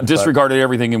Reid so bad, disregarded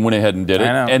everything and went ahead and did it,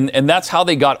 and that's how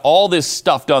they got all this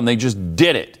stuff done. They just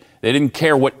did it. They didn't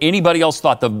care what anybody else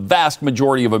thought. The vast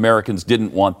majority of Americans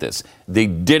didn't want this. They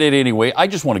did it anyway. I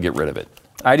just want to get rid of it.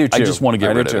 I do, too. I just want to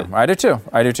get rid of it. I do, too.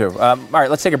 All right,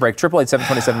 let's take a break.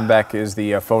 888-727-BECK is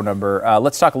the phone number.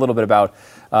 Let's talk a little bit about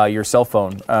your cell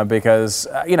phone because,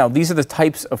 these are the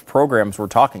types of programs we're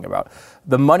talking about.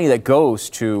 The money that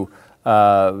goes to,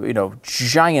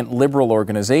 giant liberal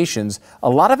organizations,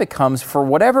 a lot of it comes, for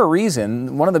whatever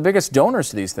reason, one of the biggest donors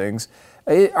to these things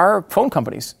are phone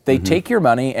companies. They take your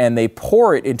money and they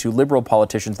pour it into liberal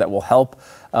politicians that will help,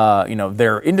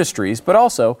 their industries, but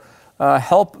also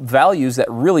help values that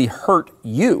really hurt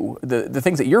you, the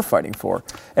things that you're fighting for.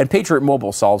 And Patriot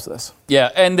Mobile solves this. Yeah,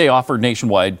 and they offer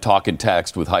nationwide talk and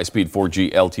text with high-speed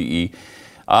 4G LTE.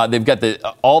 They've got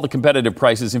all the competitive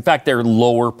prices. In fact, they're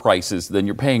lower prices than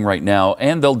you're paying right now,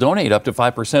 and they'll donate up to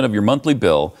 5% of your monthly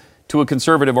bill to a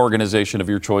conservative organization of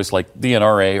your choice, like the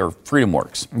NRA or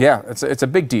FreedomWorks. Yeah, it's a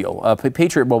big deal.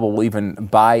 Patriot Mobile will even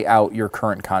buy out your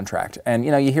current contract. And,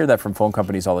 you hear that from phone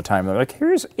companies all the time. They're like,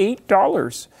 here's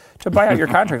 $8 to buy out your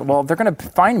contract. Well, they're going to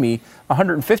find me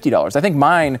 $150. I think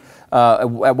mine at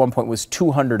one point was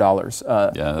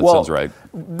 $200. Yeah, that sounds right.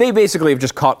 They basically have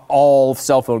just caught all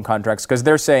cell phone contracts because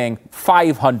they're saying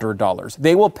 $500.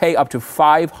 They will pay up to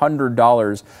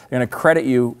 $500. They're going to credit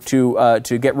you to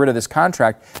get rid of this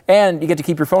contract, and you get to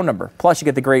keep your phone number. Plus, you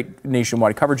get the great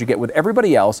nationwide coverage you get with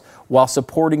everybody else while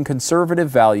supporting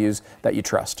conservative values that you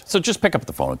trust. So just pick up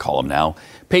the phone and call them now.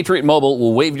 Patriot Mobile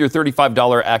will waive your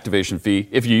 $35 activation fee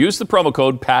if you use the promo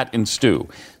code Pat and Stu.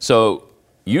 So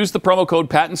use the promo code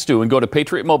Pat and Stu and go to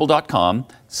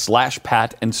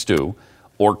patriotmobile.com/Pat and Stu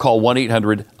or call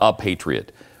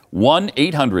 1-800-A-PATRIOT.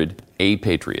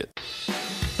 1-800-A-PATRIOT.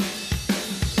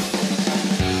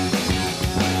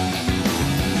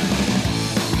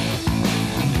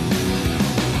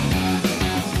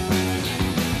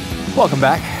 Welcome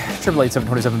back.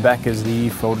 888-727-BECK is the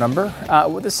phone number.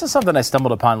 This is something I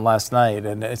stumbled upon last night,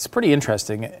 and it's pretty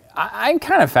interesting. I'm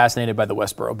kind of fascinated by the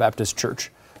Westboro Baptist Church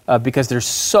because they're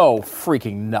so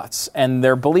freaking nuts, and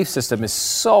their belief system is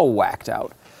so whacked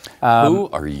out. Who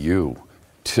are you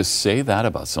to say that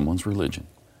about someone's religion?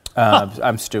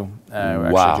 I'm Stu. I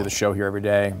actually do the show here every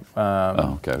day.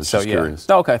 Okay, I was just curious.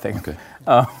 Okay, thank you.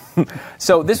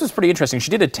 So this was pretty interesting.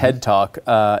 She did a TED Talk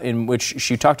in which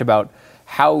she talked about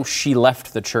how she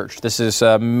left the church. This is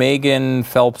Megan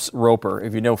Phelps Roper.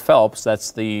 If you know Phelps,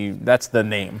 that's the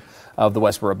name of the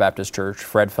Westboro Baptist Church.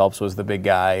 Fred Phelps was the big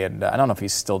guy, and I don't know if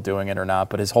he's still doing it or not,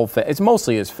 but his whole it's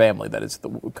mostly his family that is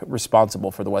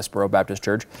responsible for the Westboro Baptist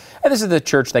Church. And this is the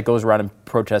church that goes around and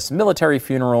protests military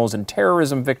funerals and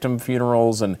terrorism victim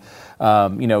funerals and,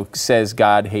 says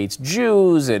God hates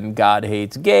Jews and God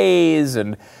hates gays,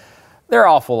 and they're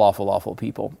awful, awful, awful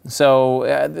people.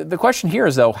 So the question here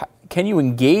is, though, can you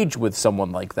engage with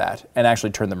someone like that and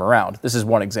actually turn them around? This is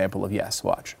one example of yes.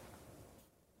 Watch.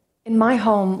 In my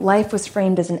home, life was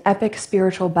framed as an epic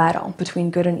spiritual battle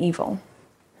between good and evil.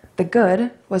 The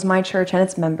good was my church and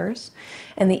its members,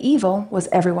 and the evil was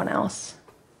everyone else.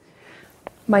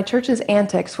 My church's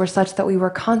antics were such that we were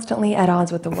constantly at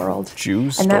odds with the world,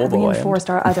 and that reinforced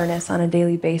our otherness on a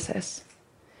daily basis.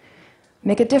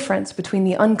 Make a difference between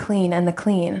the unclean and the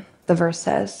clean, the verse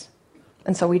says.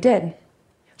 And so we did.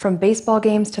 From baseball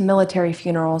games to military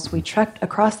funerals, we trekked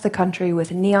across the country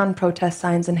with neon protest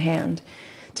signs in hand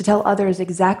to tell others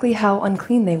exactly how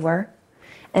unclean they were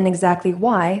and exactly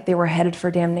why they were headed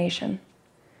for damnation.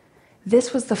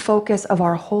 This was the focus of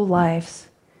our whole lives.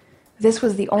 This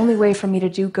was the only way for me to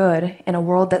do good in a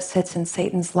world that sits in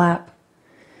Satan's lap.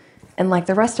 And like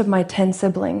the rest of my 10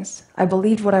 siblings, I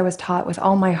believed what I was taught with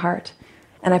all my heart,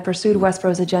 and I pursued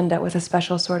Westboro's agenda with a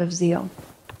special sort of zeal.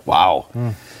 Wow.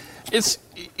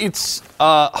 It's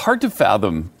hard to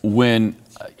fathom when,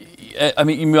 I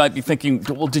mean, you might be thinking,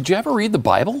 well, did you ever read the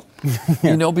Bible?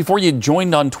 You know, before you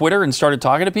joined on Twitter and started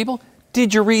talking to people?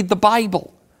 Did you read the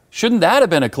Bible? Shouldn't that have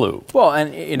been a clue? Well,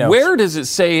 and, you know, where does it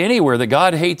say anywhere that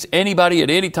God hates anybody at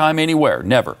any time, anywhere?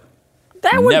 Never.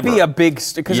 That would be a big,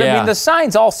 because I mean, the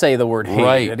signs all say the word hate,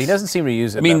 right. and he doesn't seem to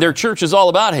use it. I mean, their church is all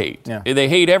about hate. Yeah. They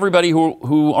hate everybody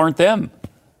who aren't them.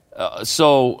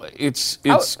 So it's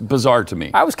bizarre to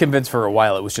me. I was convinced for a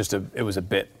while it was just it was a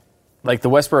bit. Like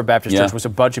the Westboro Baptist Church was a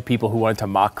bunch of people who wanted to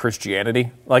mock Christianity.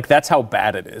 Like that's how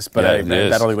bad it is. But I don't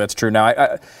think that's true.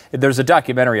 Now, there's a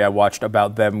documentary I watched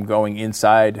about them going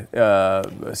inside.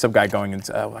 Some guy going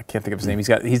inside. I can't think of his name.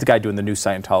 He's the guy doing the new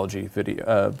Scientology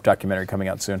video documentary coming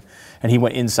out soon. And he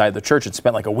went inside the church and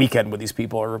spent like a weekend with these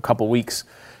people or a couple weeks.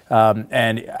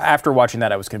 And after watching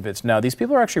that, I was convinced. No, these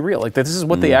people are actually real. Like this is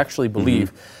what they actually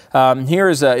believe. Here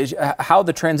is how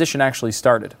the transition actually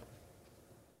started.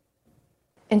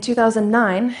 In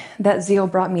 2009, that zeal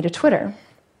brought me to Twitter.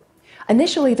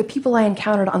 Initially, the people I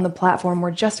encountered on the platform were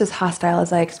just as hostile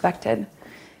as I expected.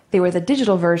 They were the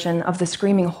digital version of the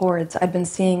screaming hordes I'd been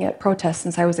seeing at protests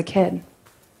since I was a kid.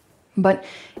 But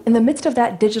in the midst of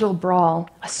that digital brawl,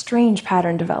 a strange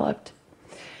pattern developed.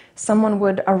 Someone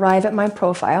would arrive at my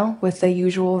profile with the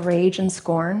usual rage and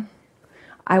scorn.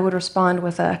 I would respond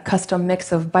with a custom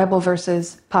mix of Bible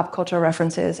verses, pop culture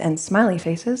references, and smiley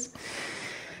faces.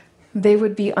 They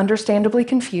would be understandably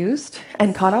confused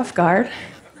and caught off guard,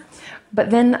 but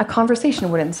then a conversation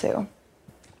would ensue.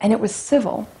 And it was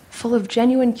civil, full of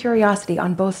genuine curiosity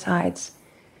on both sides.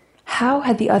 How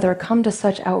had the other come to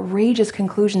such outrageous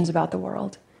conclusions about the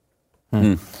world?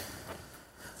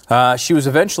 She was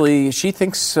eventually, she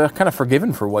thinks, kind of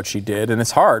forgiven for what she did, and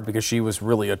it's hard because she was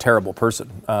really a terrible person.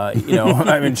 You know,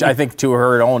 I mean, I think to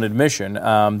her own admission,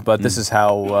 but this is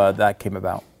how that came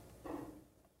about.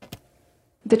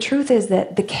 The truth is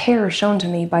that the care shown to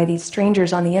me by these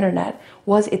strangers on the internet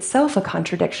was itself a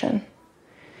contradiction.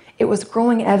 It was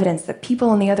growing evidence that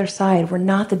people on the other side were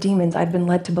not the demons I'd been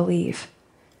led to believe.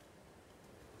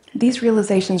 These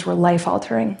realizations were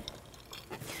life-altering.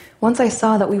 Once I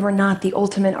saw that we were not the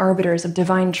ultimate arbiters of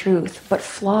divine truth, but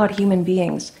flawed human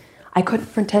beings, I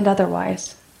couldn't pretend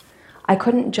otherwise. I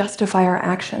couldn't justify our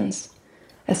actions,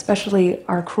 especially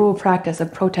our cruel practice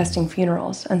of protesting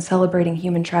funerals and celebrating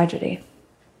human tragedy.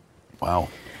 Wow.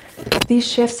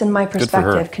 These shifts in my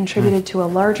perspective contributed to a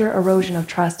larger erosion of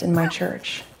trust in my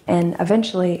church, and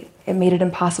eventually it made it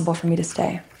impossible for me to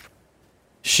stay.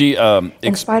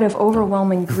 In spite of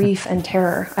overwhelming grief and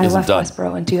terror, I left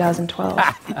Westboro in 2012.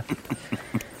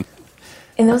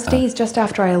 In those days just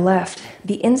after I left,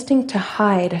 the instinct to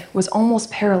hide was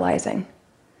almost paralyzing.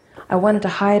 I wanted to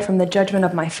hide from the judgment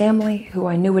of my family, who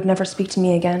I knew would never speak to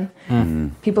me again,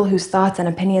 people whose thoughts and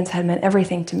opinions had meant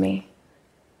everything to me.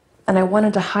 And I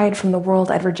wanted to hide from the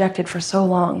world I'd rejected for so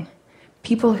long,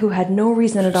 people who had no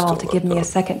reason at all to give me a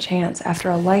second chance after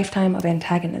a lifetime of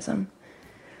antagonism.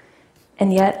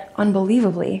 And yet,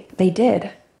 unbelievably, they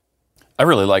did. I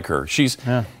really like her. She's,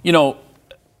 you know,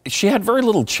 she had very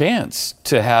little chance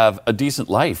to have a decent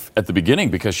life at the beginning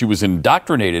because she was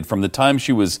indoctrinated from the time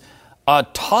she was a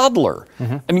toddler.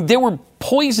 I mean, they were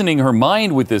poisoning her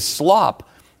mind with this slop,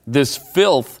 this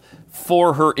filth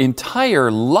for her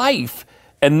entire life.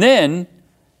 And then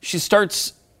she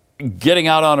starts getting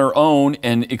out on her own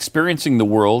and experiencing the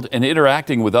world and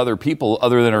interacting with other people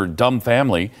other than her dumb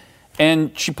family.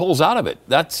 And she pulls out of it.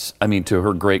 That's, I mean, to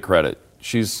her great credit.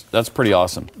 That's pretty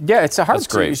awesome. Yeah, it's a hard. That's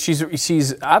great.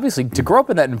 She's obviously, to grow up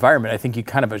in that environment, I think you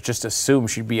kind of just assume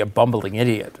she'd be a bumbling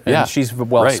idiot. And she's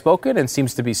well spoken and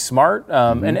seems to be smart.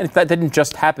 And that didn't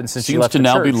just happen since she left the church.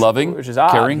 Seems to now be loving, which is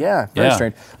odd. Caring. Yeah, very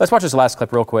strange. Let's watch this last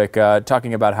clip real quick,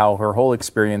 talking about how her whole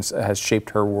experience has shaped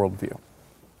her worldview.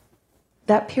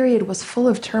 That period was full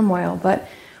of turmoil, but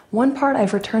one part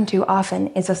I've returned to often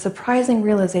is a surprising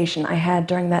realization I had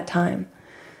during that time.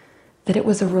 That it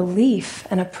was a relief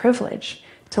and a privilege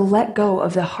to let go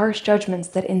of the harsh judgments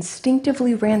that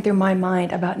instinctively ran through my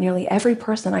mind about nearly every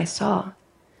person I saw.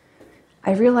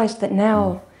 I realized that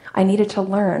now I needed to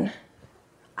learn.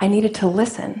 I needed to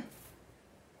listen.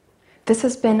 This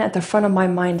has been at the front of my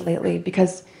mind lately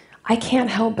because I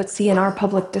can't help but see in our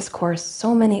public discourse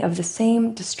so many of the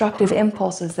same destructive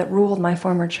impulses that ruled my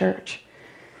former church.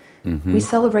 We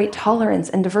celebrate tolerance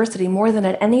and diversity more than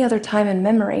at any other time in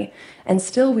memory, and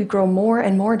still we grow more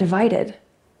and more divided.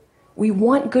 We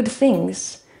want good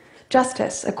things: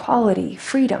 justice, equality,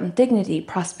 freedom, dignity,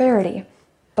 prosperity.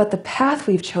 But the path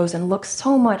we've chosen looks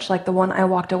so much like the one I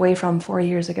walked away from 4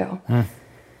 years ago.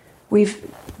 We've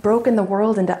broken the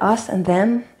world into us and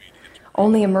them,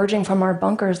 only emerging from our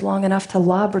bunkers long enough to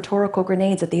lob rhetorical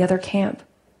grenades at the other camp.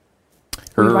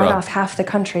 We write off half the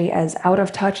country as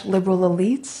out-of-touch liberal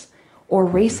elites or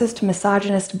racist,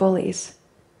 misogynist bullies.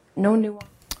 No nuance.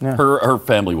 Yeah. Her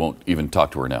family won't even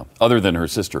talk to her now, other than her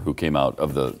sister who came out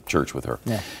of the church with her.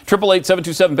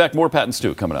 888-727-BECK. More Pat and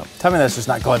Stu coming up. Tell me that's just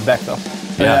not Glenn Beck, though.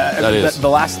 Yeah, that is. The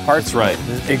last part's That's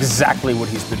right. Exactly what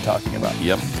he's been talking about.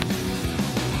 Yep.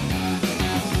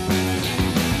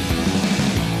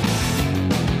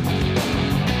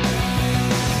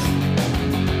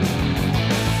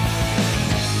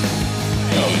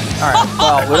 All right.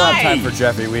 Well, we don't have time for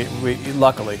Jeffy. We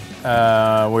luckily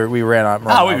we ran out.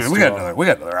 We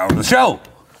got another hour of the show.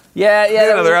 Yeah.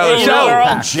 Another hour of the show. They're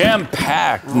all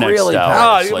jam-packed next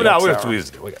hour. We have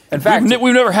squeezed it. In fact,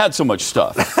 we've never had so much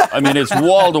stuff. I mean, it's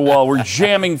wall to wall. We're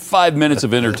jamming 5 minutes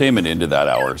of entertainment into that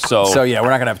hour. So yeah, we're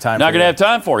not gonna have time. Not gonna have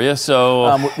time for you.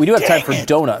 So we do have time for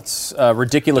donuts.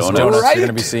 Ridiculous donuts you're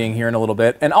gonna be seeing here in a little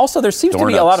bit. And also, there seems to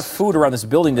be a lot of food around this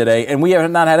building today, and we have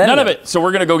not had any. None of it. So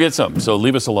we're gonna go get some. So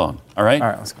leave us alone. All right. All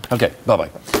right. Let's go. Okay. Bye bye.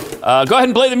 Go ahead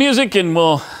and play the music, and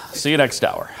we'll see you next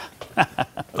hour.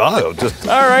 Just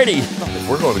all righty. If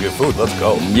we're going to get food, let's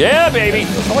go. Yeah, baby.